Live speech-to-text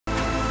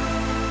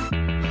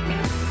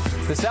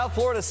The South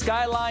Florida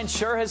skyline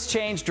sure has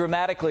changed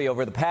dramatically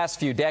over the past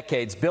few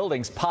decades,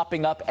 buildings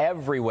popping up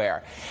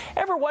everywhere.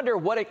 Ever wonder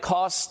what it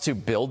costs to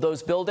build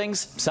those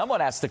buildings?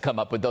 Someone has to come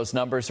up with those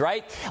numbers,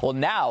 right? Well,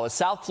 now a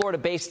South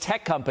Florida-based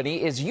tech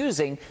company is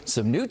using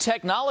some new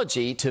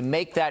technology to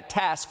make that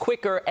task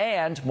quicker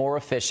and more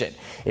efficient.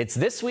 It's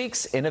this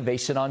week's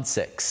Innovation on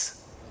 6.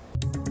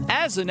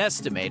 As an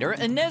estimator,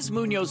 Inez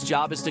Munoz's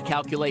job is to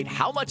calculate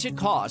how much it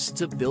costs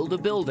to build a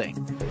building.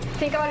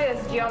 Think about it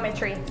as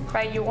geometry,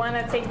 right? You want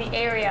to take the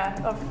area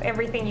of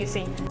everything you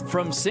see.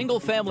 From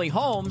single-family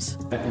homes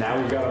now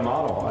we've got a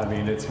model. I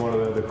mean, it's one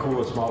of the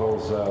coolest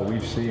models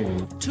we've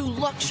seen. To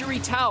luxury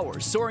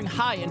towers soaring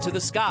high into the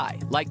sky,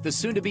 like the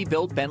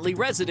soon-to-be-built Bentley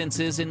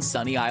residences in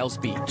Sunny Isles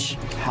Beach.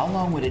 How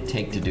long would it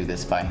take to do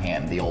this by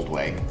hand the old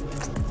way?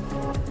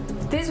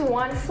 This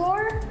one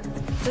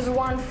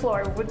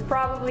floor would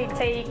probably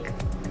take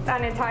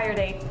an entire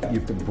day. You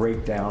have to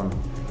break down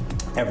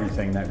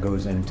everything that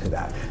goes into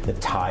that. The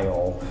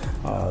tile,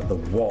 the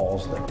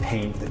walls, the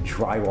paint, the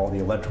drywall, the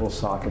electrical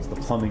sockets, the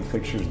plumbing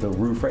fixtures, the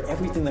roof, right?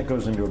 Everything that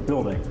goes into a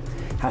building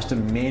has to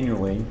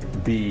manually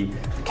be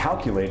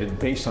calculated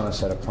based on a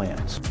set of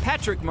plans.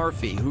 Patrick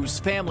Murphy, whose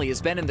family has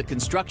been in the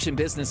construction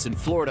business in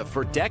Florida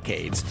for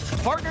decades,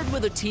 partnered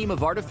with a team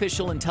of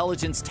artificial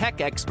intelligence tech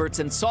experts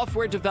and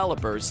software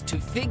developers to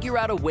figure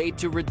out a way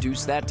to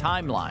reduce that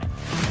timeline.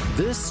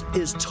 This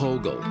is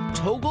Togal.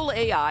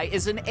 TogalAI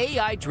is an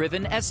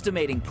AI-driven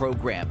estimating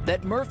program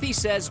that Murphy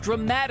says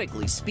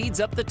dramatically speeds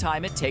up the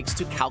time it takes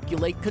to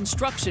calculate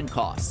construction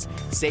costs,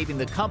 saving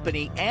the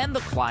company and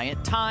the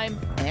client time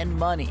and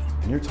money.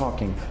 You're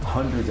talking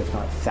hundreds, if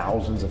not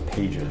thousands of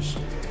pages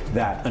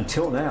that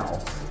until now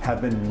have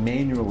been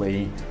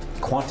manually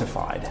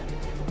quantified.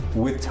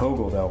 With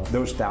Togal, though,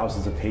 those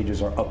thousands of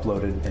pages are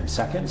uploaded in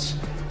seconds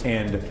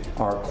and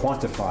are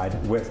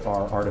quantified with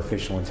our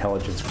artificial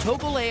intelligence.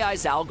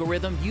 TogalAI's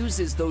algorithm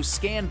uses those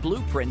scanned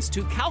blueprints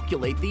to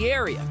calculate the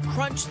area,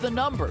 crunch the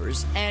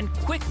numbers, and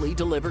quickly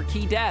deliver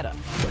key data.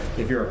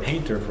 If you're a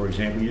painter, for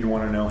example, you'd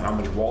want to know how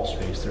much wall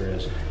space there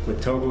is.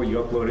 With Togal, you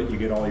upload it, you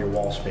get all your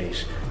wall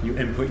space. You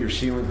input your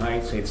ceiling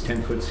height, say it's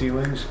 10-foot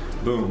ceilings,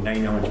 boom, now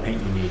you know how much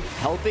paint you need.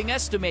 Helping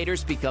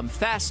estimators become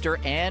faster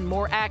and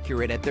more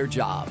accurate at their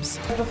jobs.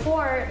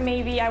 Before,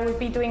 maybe I would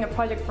be doing a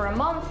project for a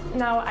month.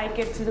 Now I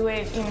get to do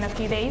it in a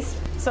few days.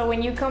 So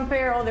when you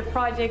compare all the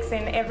projects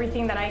and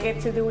everything that I get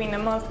to do in a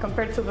month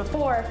compared to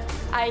before,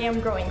 I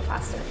am growing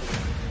faster.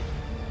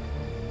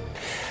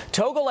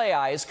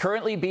 TogalAI is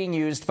currently being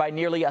used by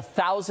nearly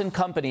 1,000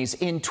 companies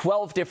in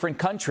 12 different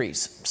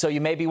countries. So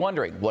you may be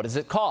wondering, what does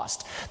it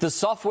cost? The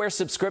software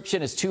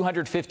subscription is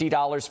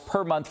 $250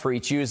 per month for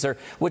each user,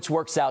 which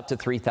works out to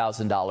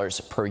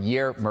 $3,000 per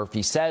year.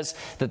 Murphy says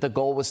that the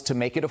goal was to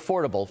make it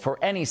affordable for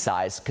any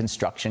size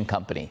construction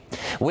company.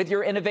 With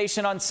your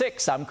Innovation on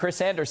 6, I'm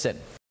Kris Anderson.